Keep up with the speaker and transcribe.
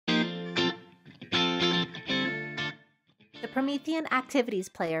The Promethean Activities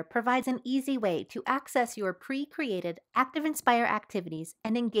Player provides an easy way to access your pre-created ActivInspire activities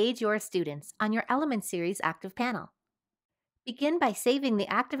and engage your students on your Element Series ActivPanel. Begin by saving the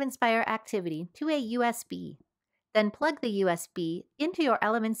ActivInspire activity to a USB. Then plug the USB into your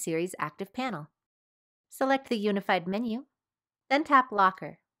Element Series ActivPanel. Select the Unified menu, then tap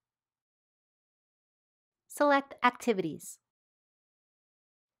Locker. Select Activities.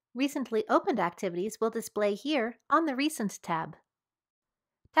 Recently opened activities will display here on the Recent tab.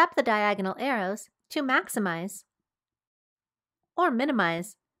 Tap the diagonal arrows to maximize or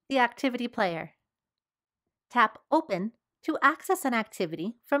minimize the activity player. Tap Open to access an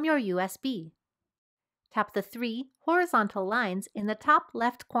activity from your USB. Tap the 3 horizontal lines in the top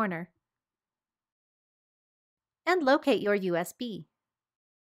left corner and locate your USB.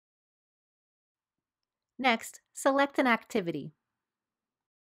 Next, select an activity.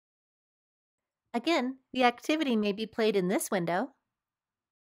 Again, the activity may be played in this window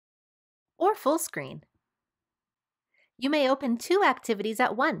or full screen. You may open 2 activities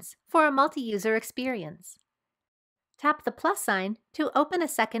at once for a multi-user experience. Tap the plus sign to open a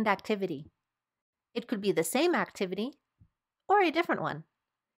second activity. It could be the same activity or a different one.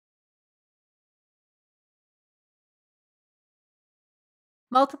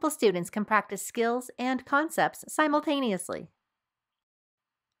 Multiple students can practice skills and concepts simultaneously.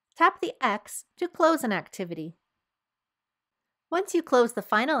 Tap the X to close an activity. Once you close the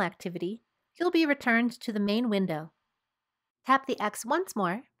final activity, you'll be returned to the main window. Tap the X once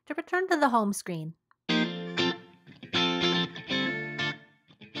more to return to the home screen.